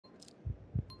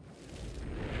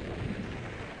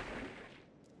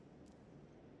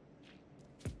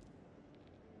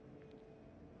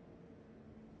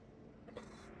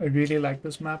I really like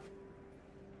this map.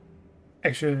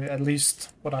 Actually, at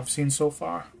least what I've seen so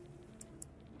far.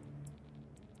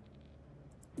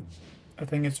 I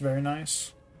think it's very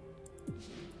nice.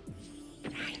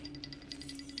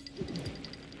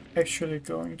 Actually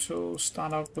going to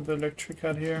start out with the electric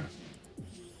head here.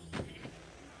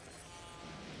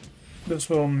 This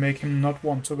will make him not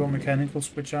want to go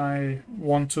mechanicals, which I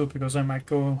want to because I might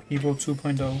go Evo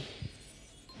 2.0.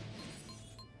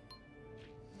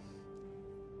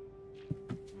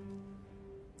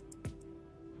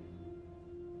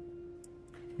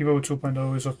 Evo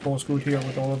 2.0 is of course good here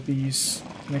with all of these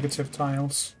negative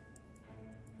tiles.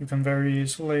 You can very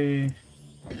easily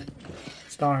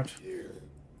start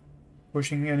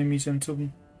pushing enemies into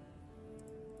them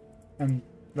and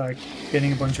like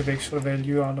getting a bunch of extra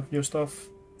value out of your stuff.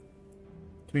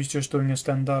 So he's just doing a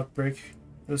standard brick,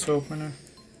 this opener.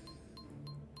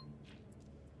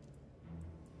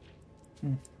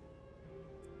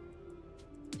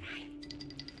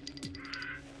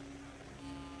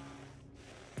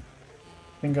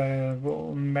 I think I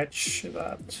will match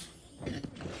that.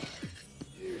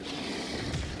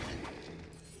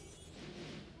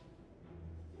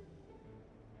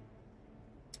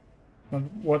 But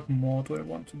what more do I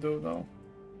want to do though?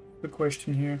 The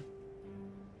question here.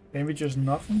 Maybe just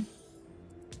nothing?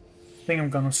 I think I'm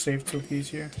gonna save 2 keys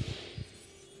here.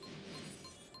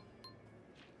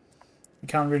 I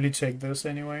can't really take this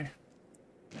anyway.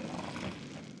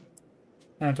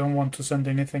 And I don't want to send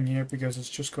anything here because it's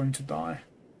just going to die.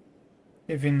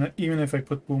 Even if I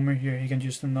put Boomer here, he can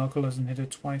just knuckle us and hit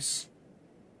it twice.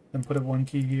 Then put a 1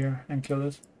 key here and kill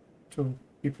it to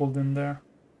be pulled in there.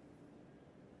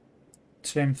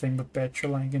 Same thing with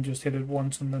Bachelor, he can just hit it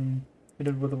once and then hit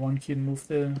it with a 1 key and move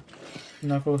the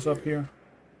knuckles up here.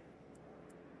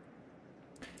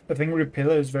 I think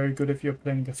Repeller is very good if you're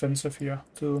playing defensive here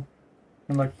too.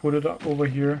 And like put it up over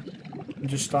here and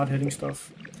just start hitting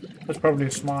stuff. That's probably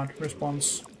a smart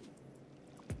response.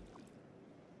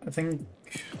 I think,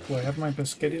 do I have my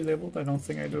Biscotti leveled? I don't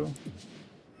think I do.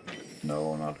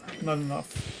 No, not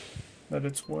enough that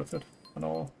it's worth it at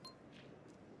all.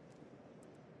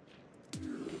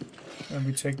 And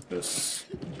we take this.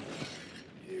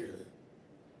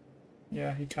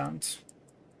 Yeah, he can't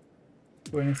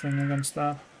do anything against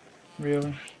that,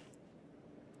 really.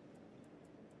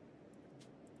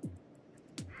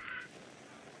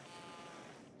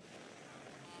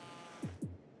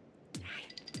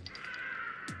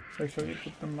 Actually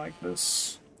put them like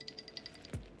this.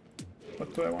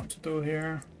 What do I want to do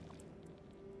here?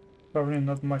 Probably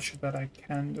not much that I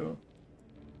can do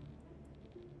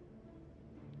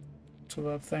to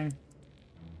that thing.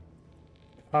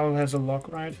 Owl has a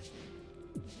lock, right?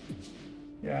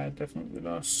 Yeah, it definitely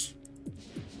does.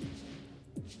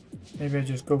 Maybe I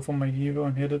just go for my Evo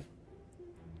and hit it.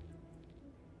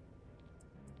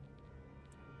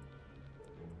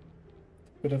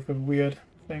 Bit of a weird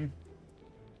thing.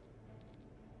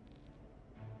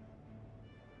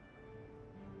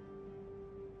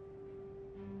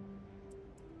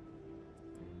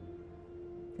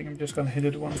 I think I'm just gonna hit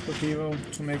it once with Evo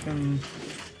to make him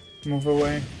move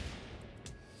away.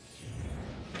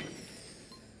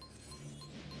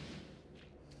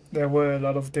 There were a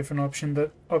lot of different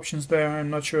options there. I'm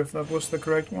not sure if that was the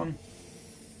correct one.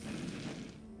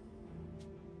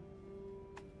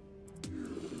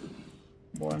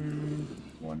 One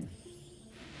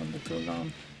on the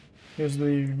cooldown. Here's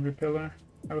the Repeller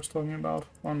I was talking about,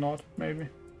 or not, maybe.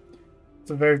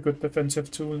 It's a very good defensive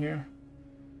tool here.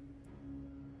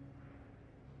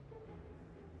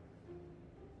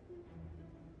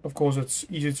 Of course, it's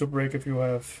easy to break if you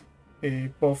have a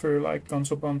buffer like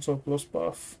Gonzo Bonzo plus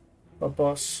buff or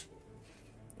boss.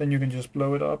 Then you can just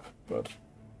blow it up, but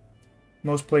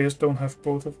most players don't have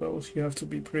both of those. You have to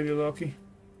be pretty lucky.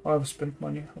 I've spent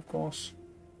money, of course.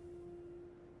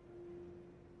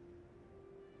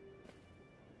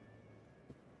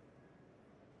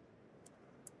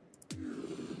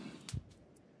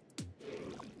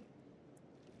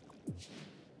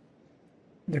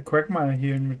 The Quagmire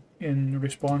here in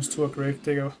response to a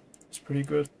Gravedigger is pretty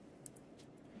good.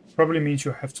 Probably means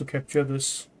you have to capture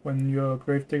this when you're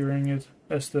Gravediggering it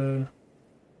as the...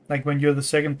 Like when you're the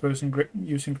second person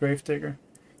using Gravedigger.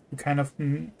 You kind of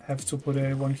have to put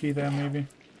a 1 key there maybe.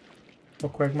 Or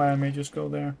Quagmire may just go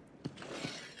there.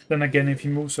 Then again, if he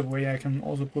moves away I can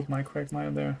also put my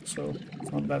Quagmire there, so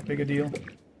it's not that big a deal.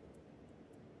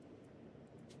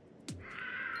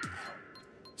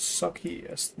 Sucky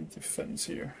as the defense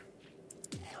here.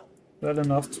 Is that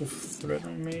enough to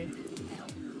threaten me?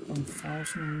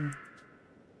 1000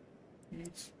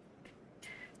 each.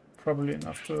 Probably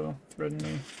enough to threaten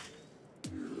me.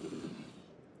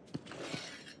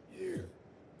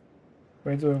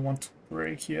 Where do I want to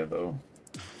break here though?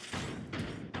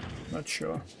 Not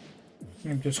sure.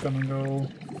 I'm just gonna go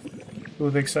do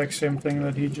the exact same thing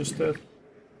that he just did.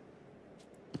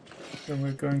 Then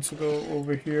we're going to go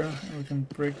over here and we can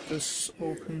break this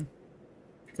open.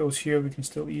 If it goes here, we can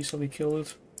still easily kill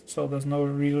it. So there's no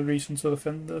real reason to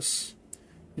defend this.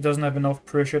 It doesn't have enough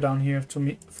pressure down here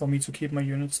for me to keep my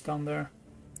units down there.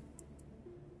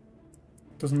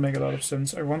 Doesn't make a lot of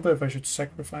sense. I wonder if I should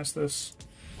sacrifice this.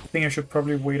 I think I should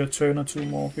probably wait a turn or two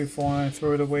more before I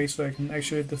throw it away so I can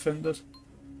actually defend it.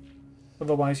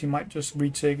 Otherwise he might just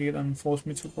retake it and force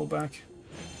me to go back.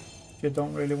 Which I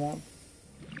don't really want.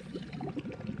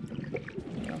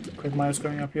 Yeah, Quick Mire's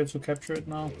going up here to capture it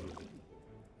now.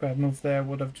 Bad move there,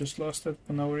 would have just lost it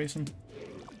for no reason.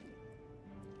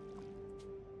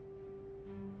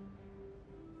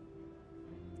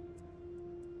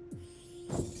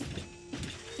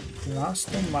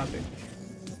 Last Magic.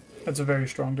 That's a very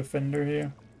strong defender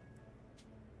here.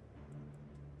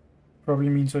 Probably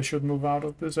means I should move out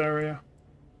of this area.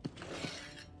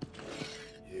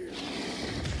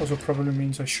 Also probably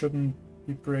means I shouldn't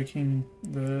be breaking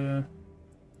the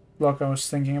block I was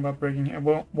thinking about breaking. I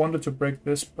wanted to break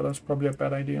this, but that's probably a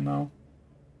bad idea now.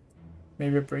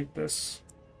 Maybe I break this.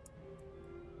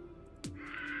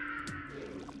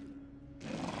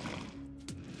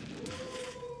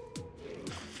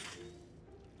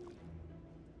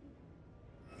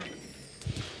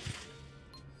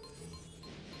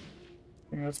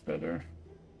 I think that's better.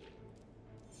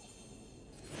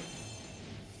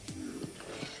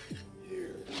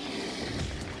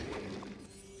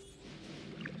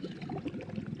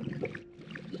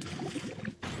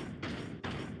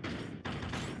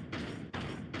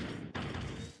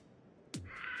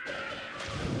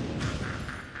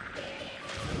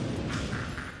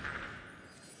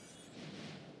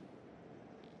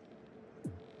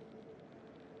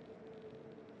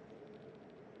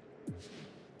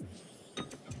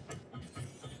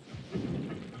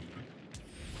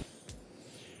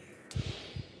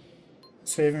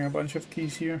 Saving a bunch of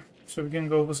keys here, so we can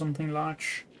go for something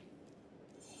large.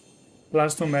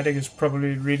 Blastomatic is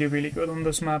probably really good on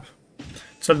this map.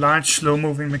 It's a large,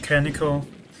 slow-moving mechanical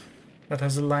that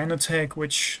has a line attack,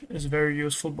 which is very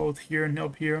useful both here and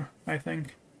up here, I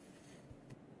think.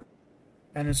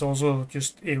 And it's also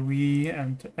just AoE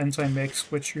and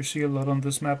anti-mix, which you see a lot on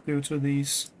this map due to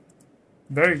these.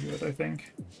 Very good, I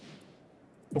think.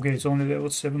 Okay, it's only level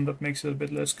 7 that makes it a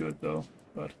bit less good though,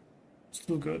 but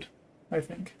still good, I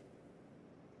think.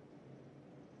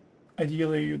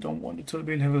 Ideally, you don't want it to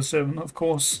be level 7, of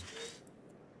course.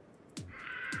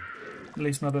 At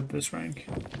least not at this rank.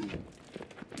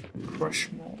 Crush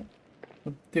more.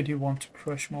 But did he want to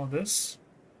crush more this?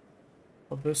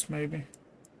 Or this, maybe?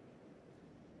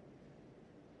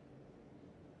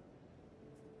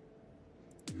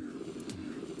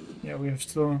 Yeah, we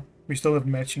still have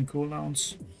matching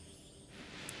cooldowns.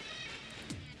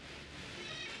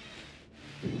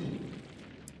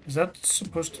 Is that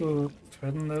supposed to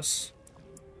threaten this?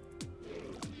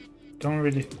 Don't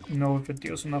really know if it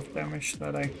deals enough damage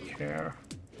that I care.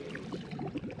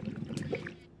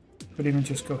 Could even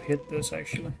just go hit this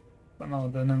actually. But no,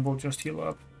 then it will just heal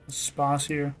up. There's sparse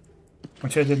here,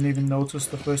 which I didn't even notice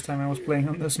the first time I was playing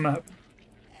on this map.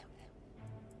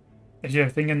 Actually, I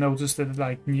think I noticed it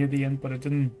like near the end, but I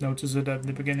didn't notice it at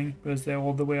the beginning because they're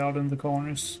all the way out in the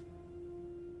corners.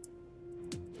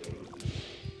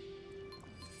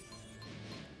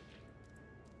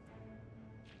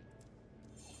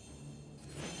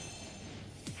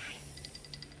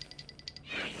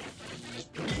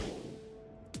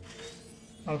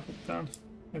 I'll hit that,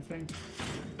 I think.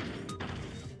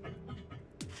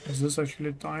 Does this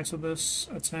actually die to this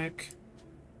attack?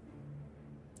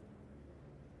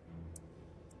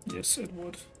 Yes, it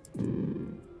would.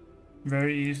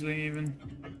 Very easily even.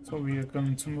 So we are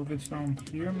going to move it down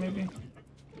here maybe?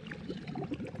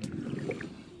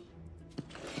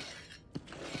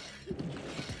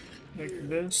 Like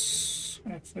this,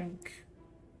 I think.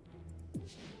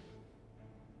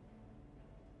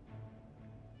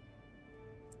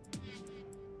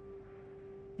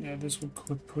 Yeah, this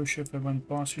could push if I went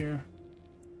boss here.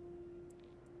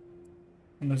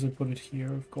 Unless I put it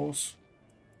here, of course.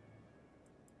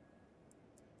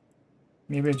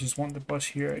 Maybe I just want the boss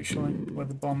here, actually, where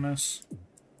the bomb is.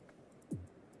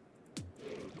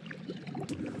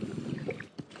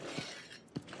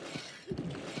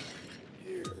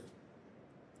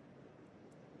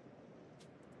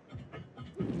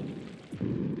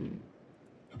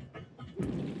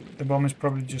 The bomb is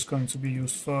probably just going to be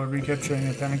used for recapturing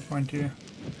a panic point here.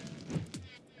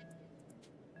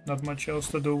 Not much else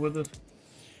to do with it.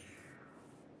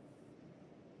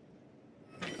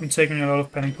 I'm taking a lot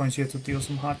of panic points here to deal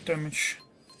some hard damage.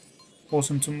 Force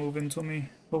him to move into me,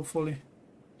 hopefully.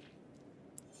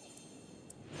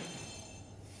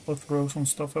 Or throw some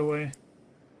stuff away.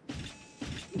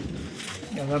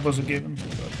 Yeah, that was a given,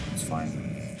 but it's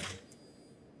fine.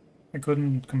 I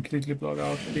couldn't completely block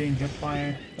out being hit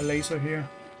by a laser here.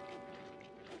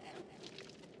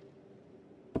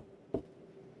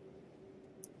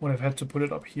 Would have had to put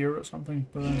it up here or something,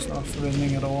 but then it's not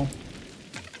threatening at all.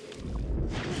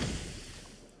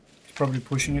 He's probably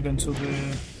pushing it into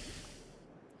the...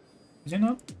 Is he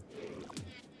not?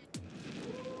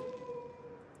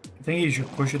 I think he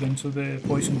should push it into the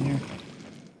poison here.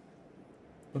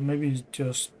 But maybe he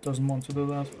just doesn't want to do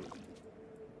that.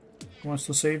 He wants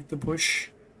to save the push.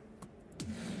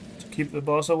 To keep the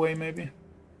boss away, maybe.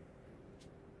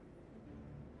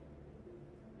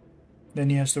 Then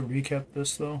he has to recap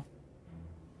this, though.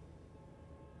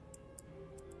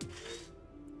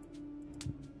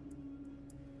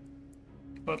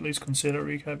 But at least consider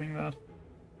recapping that.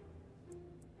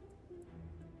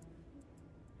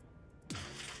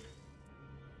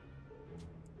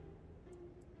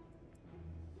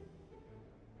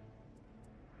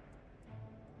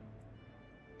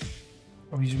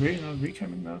 Oh, he's really not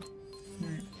recapping that.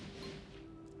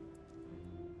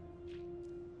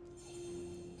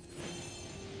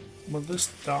 Will this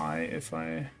die if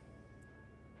I...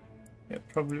 Yeah,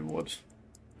 probably would.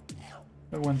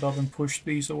 I went up and pushed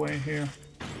these away here.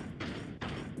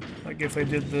 Like if I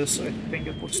did this, I think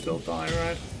it would still die,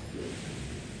 right?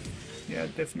 Yeah,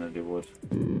 it definitely would.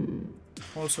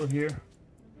 Also here.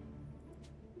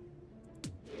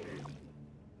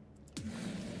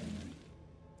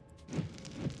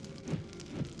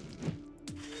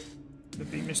 The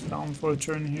beam is down for a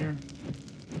turn here.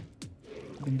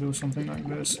 I can do something like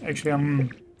this. Actually, I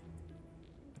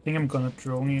think I'm gonna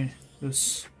drone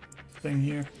this thing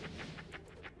here.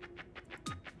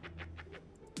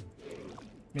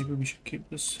 Maybe we should keep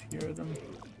this here then.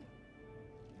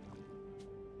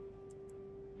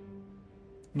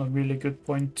 Not really a good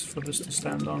point for this to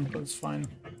stand on, but it's fine.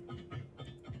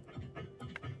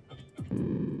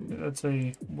 That's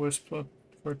a worse plot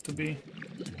for it to be.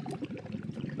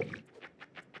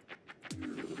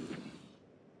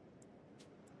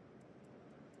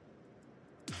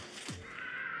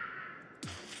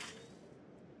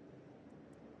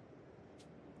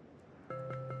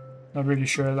 Not really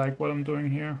sure I like what I'm doing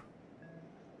here,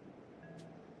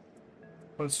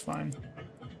 but it's fine.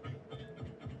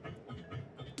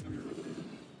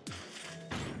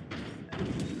 I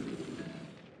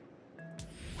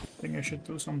think I should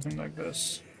do something like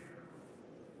this.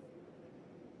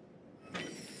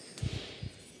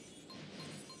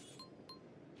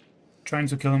 Trying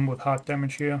to kill him with hard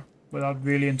damage here, without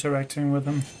really interacting with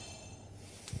him.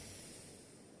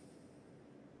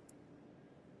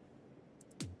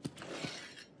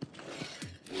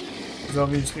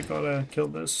 Obviously gotta kill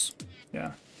this.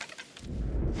 Yeah,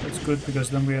 that's good because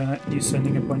then he's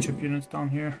sending a bunch of units down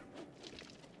here,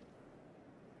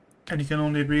 and he can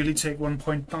only really take 1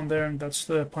 point down there, and that's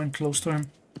the point close to him.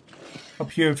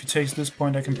 Up here, if he takes this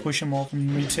point, I can push him off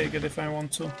and retake it if I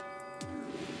want to.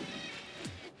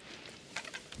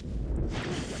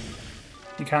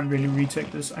 He can't really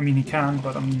retake this. I mean, he can,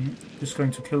 but I'm just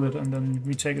going to kill it and then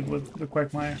retake it with the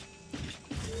Quagmire.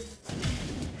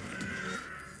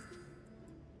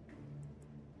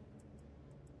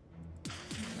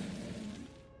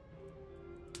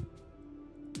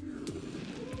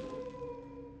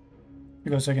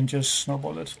 Because I can just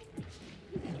snowball it.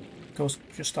 It goes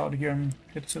just out here and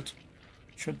hits it.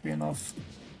 Should be enough.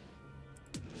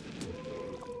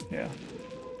 Yeah.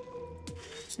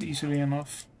 It's easily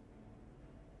enough.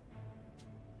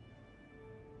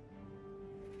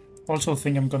 Also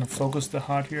think I'm gonna focus the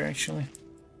heart here actually.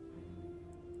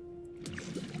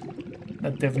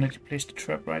 That definitely placed the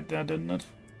trap right there, didn't it?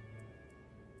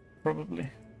 Probably.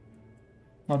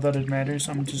 Not that it matters,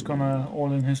 I'm just gonna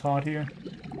all in his heart here.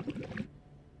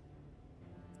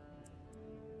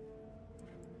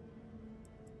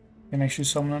 Can actually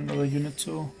summon another unit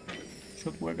too.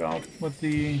 Should work out with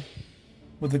the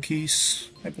keys,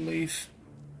 I believe.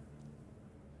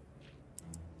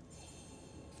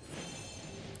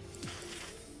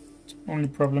 The only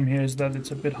problem here is that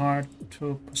it's a bit hard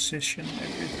to position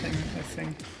everything, I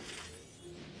think.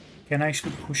 Can I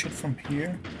actually push it from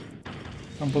here?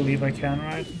 Don't believe I can,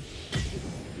 right?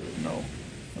 No,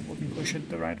 I wouldn't push it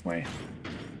the right way.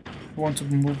 I want to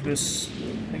move this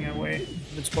thing away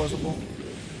if it's possible.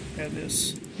 There it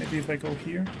is. Maybe if I go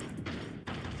here,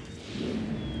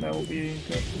 that will be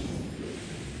good.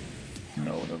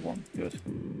 No, that won't be good.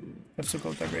 Have to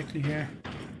go directly here.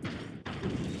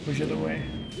 Push it away.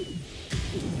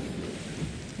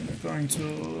 We're going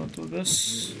to do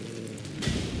this.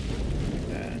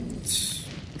 And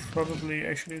probably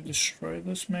actually destroy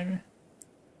this, maybe?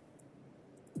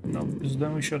 No, because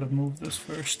then we should have moved this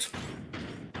first.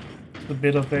 A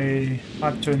bit of a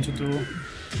hard turn to do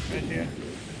right here,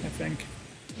 I think.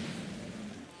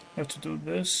 Have to do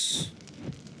this.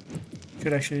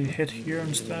 Could actually hit here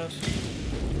instead.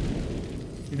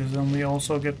 Because then we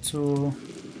also get to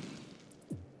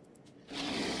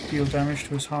deal damage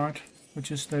to his heart,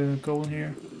 which is the goal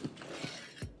here.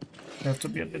 We have to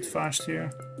be a bit fast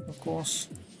here, of course,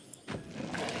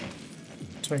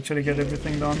 to actually get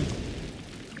everything done.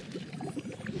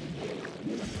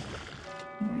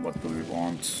 And what do we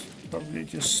want? Probably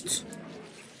just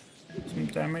some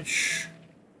damage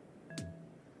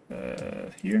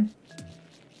here.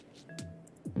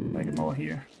 Like more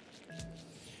here.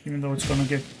 Even though it's gonna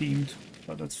get beamed,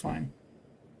 but that's fine.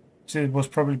 See, it was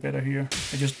probably better here.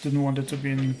 I just didn't want it to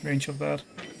be in range of that.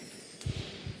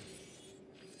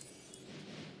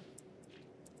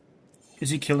 Is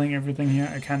he killing everything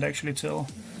here? I can't actually tell.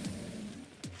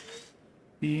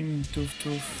 Beam, doof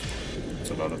doof. It's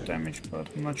a lot of damage, but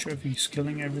I'm not sure if he's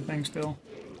killing everything still.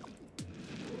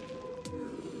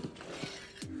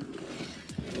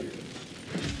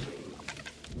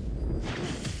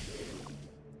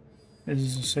 This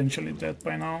is essentially dead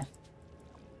by now.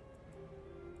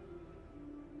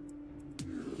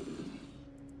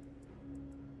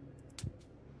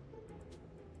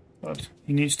 But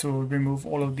he needs to remove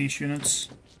all of these units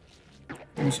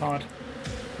from his heart,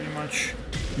 pretty much.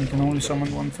 And he can only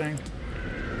summon one thing.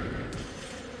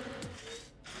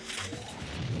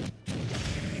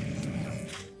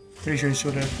 Pretty sure he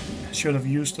should have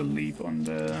used the leap on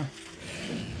the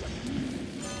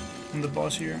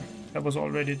boss here. That was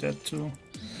already dead too.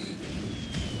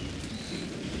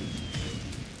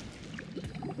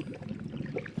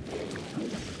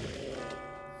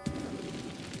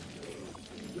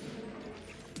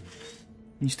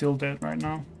 He's still dead right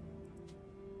now.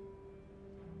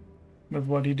 With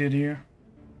what he did here.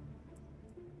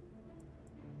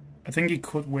 I think he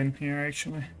could win here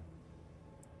actually.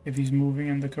 If he's moving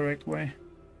in the correct way.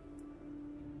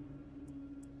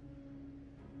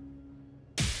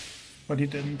 But he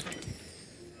didn't.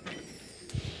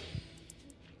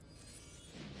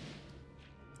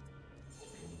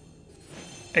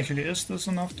 Actually, is this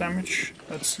enough damage?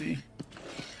 Let's see.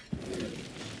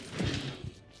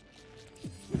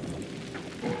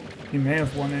 He may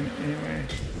have won anyway.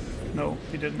 No,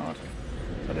 he did not.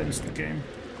 That ends the game.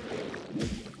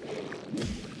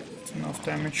 It's enough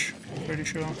damage, pretty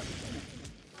sure.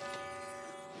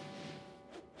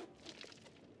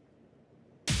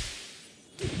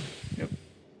 Yep.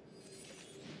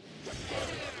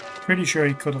 Pretty sure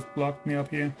he could have blocked me up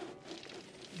here.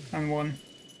 And won.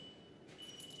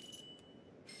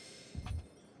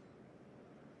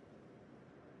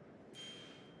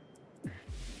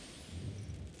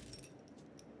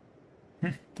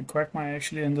 The Quagmire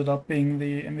actually ended up being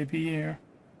the MVP here.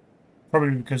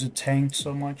 Probably because it tanked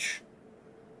so much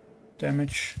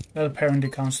damage. That apparently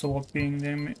counts toward being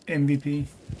the MVP.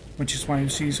 Which is why you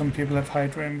see some people have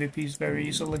Hydra MVPs very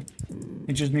easily.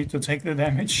 You just need to take the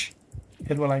damage.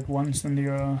 Hit like once in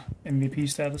your MVP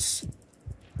status.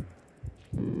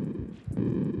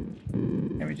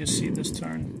 Let me just see this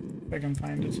turn, if I can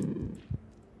find it.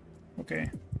 Okay.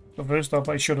 So first off,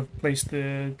 I should have placed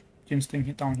the Ginsting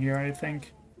down here, I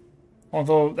think.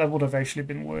 Although that would have actually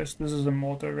been worse. This is a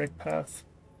more direct path.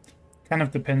 Kind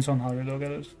of depends on how you look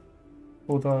at it.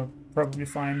 Both are probably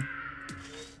fine.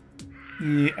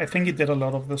 I think he did a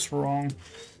lot of this wrong.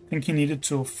 I think he needed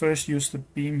to first use the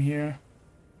beam here,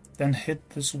 then hit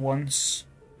this once,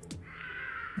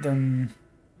 then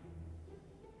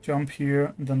jump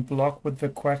here, and then block with the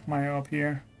Quagmire up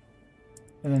here,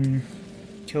 and then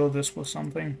kill this with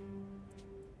something.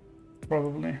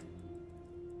 Probably.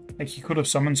 Like, he could have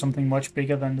summoned something much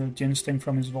bigger than the Ginsting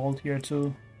from his vault here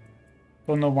too.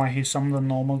 Don't know why he summoned a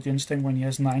normal Ginsting when he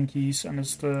has 9 keys and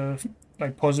it's the,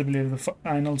 like, possibly the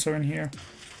final turn here.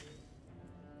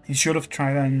 He should have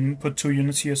tried and put 2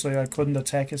 units here so I couldn't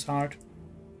attack his heart,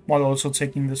 while also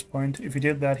taking this point. If he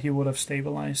did that, he would have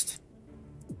stabilized.